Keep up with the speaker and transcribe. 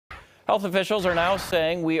Health officials are now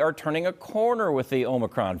saying we are turning a corner with the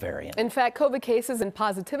Omicron variant. In fact, COVID cases and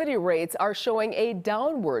positivity rates are showing a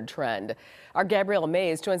downward trend. Our Gabriella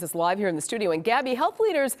Mays joins us live here in the studio. And Gabby, health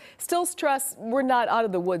leaders still stress we're not out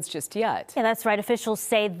of the woods just yet. Yeah, that's right. Officials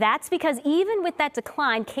say that's because even with that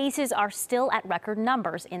decline, cases are still at record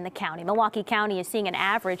numbers in the county. Milwaukee County is seeing an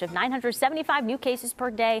average of 975 new cases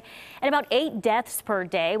per day and about 8 deaths per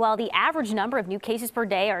day, while the average number of new cases per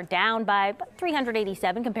day are down by about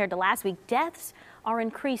 387 compared to last week. Deaths are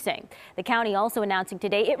increasing. The county also announcing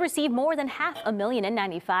today it received more than 500,000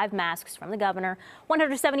 N95 masks from the governor.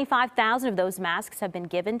 175,000 of those masks have been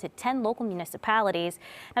given to 10 local municipalities.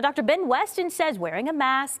 Now, Dr. Ben Weston says wearing a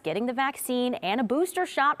mask, getting the vaccine, and a booster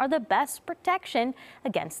shot are the best protection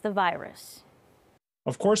against the virus.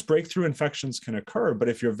 Of course, breakthrough infections can occur, but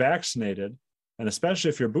if you're vaccinated, and especially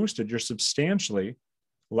if you're boosted, you're substantially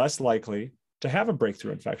less likely to have a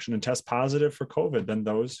breakthrough infection and test positive for COVID than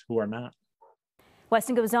those who are not.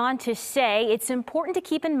 Weston goes on to say it's important to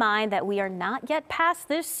keep in mind that we are not yet past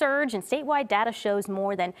this surge, and statewide data shows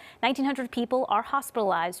more than 1,900 people are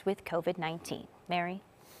hospitalized with COVID-19. Mary?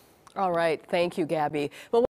 All right. Thank you, Gabby. Well,